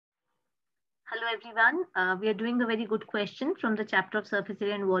Hello everyone. We are doing a very good question from the chapter of surface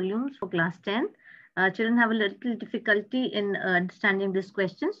area and volumes for class 10. Children have a little difficulty in understanding this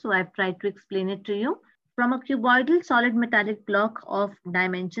question, so I've tried to explain it to you. From a cuboidal solid metallic block of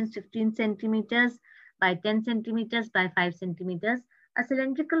dimensions 15 centimeters by 10 centimeters by 5 centimeters, a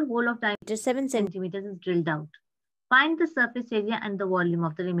cylindrical hole of diameter 7 centimeters is drilled out. Find the surface area and the volume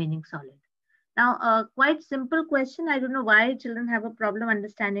of the remaining solid. Now, a quite simple question. I don't know why children have a problem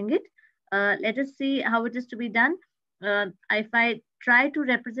understanding it. Let us see how it is to be done. If I try to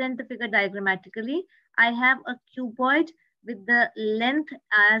represent the figure diagrammatically, I have a cuboid with the length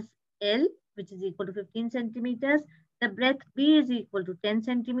as L, which is equal to 15 centimeters. The breadth B is equal to 10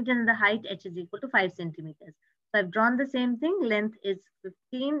 centimeters and the height H is equal to 5 centimeters. So I've drawn the same thing. Length is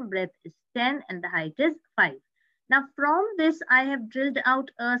 15, breadth is 10, and the height is 5. Now from this, I have drilled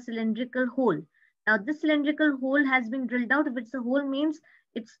out a cylindrical hole. Now this cylindrical hole has been drilled out. If it's a hole means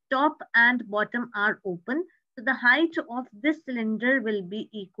its top and bottom are open. So the height of this cylinder will be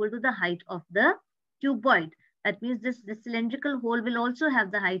equal to the height of the cuboid. That means this cylindrical hole will also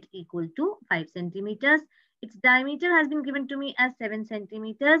have the height equal to 5 centimeters. Its diameter has been given to me as 7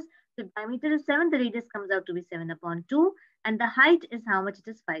 centimeters. So if diameter is 7, the radius comes out to be 7 upon 2. And the height is how much? It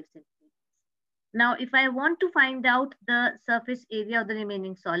is 5 centimeters. Now, if I want to find out the surface area of the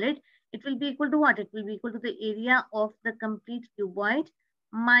remaining solid, it will be equal to what? It will be equal to the area of the complete cuboid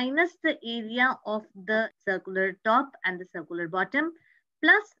minus the area of the circular top and the circular bottom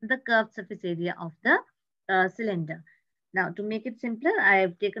plus the curved surface area of the cylinder. Now, to make it simpler, I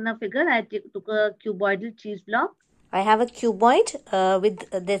have taken a figure. I took a cuboidal cheese block. I have a cuboid with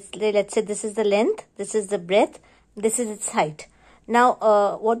this, let's say this is the length, this is the breadth, this is its height.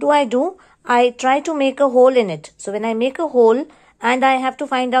 Now, what do? I try to make a hole in it. So when I make a hole and I have to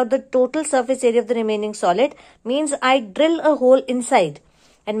find out the total surface area of the remaining solid, means I drill a hole inside.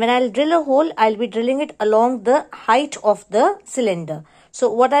 And when I'll drill a hole, I'll be drilling it along the height of the cylinder.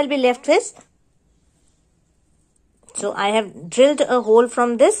 So what I'll be left with, so I have drilled a hole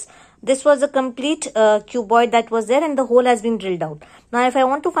from this. This was a complete cuboid that was there and the hole has been drilled out. Now if I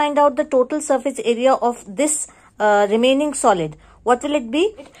want to find out the total surface area of this remaining solid, what will it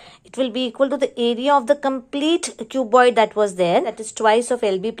be? It will be equal to the area of the complete cuboid that was there, that is twice of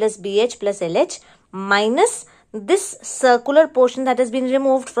LB plus BH plus LH, minus this circular portion that has been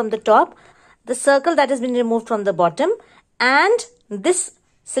removed from the top, the circle that has been removed from the bottom, and this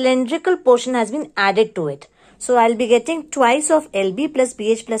cylindrical portion has been added to it. So I'll be getting twice of LB plus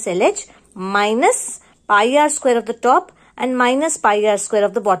BH plus LH minus pi r square of the top and minus pi r square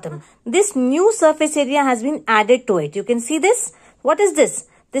of the bottom. This new surface area has been added to it. You can see this. What is this?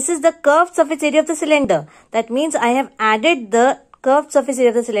 This is the curved surface area of the cylinder. That means I have added the curved surface area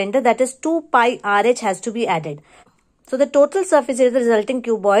of the cylinder, that is 2 pi RH has to be added. So the total surface area of the resulting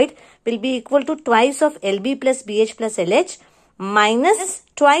cuboid will be equal to twice of LB plus BH plus LH minus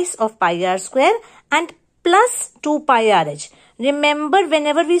twice of pi r square and plus 2 pi RH. Remember,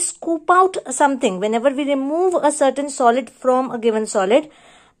 whenever we scoop out something, whenever we remove a certain solid from a given solid,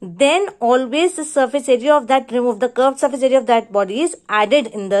 then always the surface area of that removed, the curved surface area of that body is added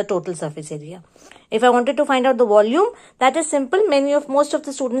in the total surface area. If I wanted to find out the volume, that is simple. Most of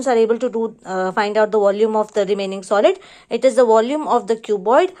the students are able to find out the volume of the remaining solid. It is the volume of the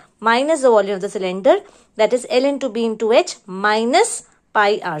cuboid minus the volume of the cylinder, that is L into B into H minus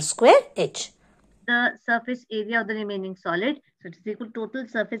pi r square H. The surface area of the remaining solid, so it is equal to total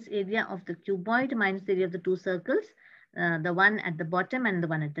surface area of the cuboid minus the area of the two circles, the one at the bottom and the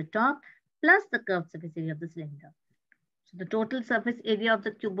one at the top, plus the curved surface area of the cylinder. So the total surface area of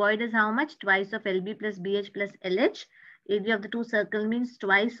the cuboid is how much? Twice of LB plus BH plus LH. Area of the two circles means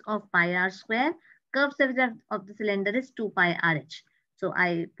twice of pi r square. Curved surface of the cylinder is 2 pi RH. So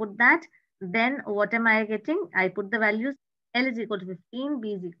I put that. Then what am I getting? I put the values. L is equal to 15,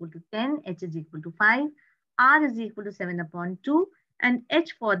 B is equal to 10, H is equal to 5, R is equal to 7 upon 2, and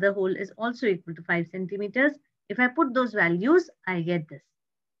H for the hole is also equal to 5 centimeters. If I put those values, I get this.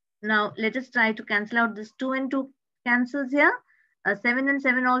 Now let us try to cancel out this 2 and 2 cancels here. 7 and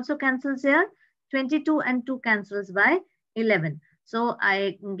 7 also cancels here. 22 and 2 cancels by 11. So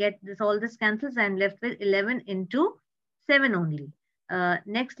I get this, all this cancels. I'm left with 11 into 7 only.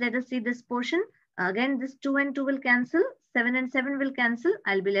 Next, let us see this portion. Again, this 2 and 2 will cancel. 7 and 7 will cancel.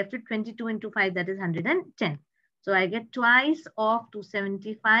 I'll be left with 22 into 5, that is 110. So I get twice of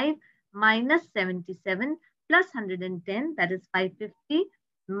 275 minus 77 plus 110, that is 550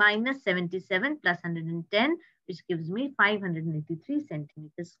 minus 77 plus 110, which gives me 583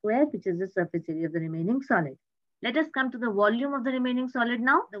 centimeters square, which is the surface area of the remaining solid. Let us come to the volume of the remaining solid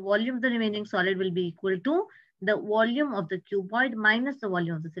now. The volume of the remaining solid will be equal to the volume of the cuboid minus the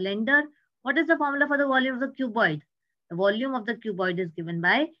volume of the cylinder. What is the formula for the volume of the cuboid? The volume of the cuboid is given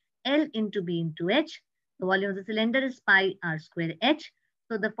by L into B into H. The volume of the cylinder is pi r square H.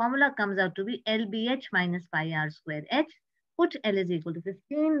 So the formula comes out to be LBH minus pi r square H. Put L is equal to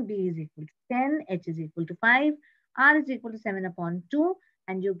 15, B is equal to 10, H is equal to 5, R is equal to 7 upon 2,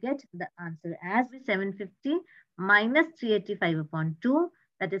 and you get the answer as 750 minus 385 upon 2,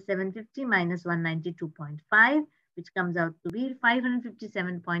 that is 750 minus 192.5, which comes out to be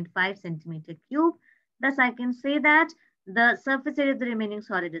 557.5 centimeter cube. Thus, I can say that the surface area of the remaining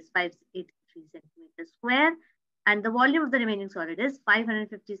solid is 583 centimeters square, and the volume of the remaining solid is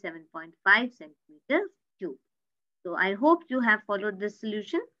 557.5 centimeters cube. So I hope you have followed this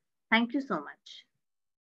solution. Thank you so much.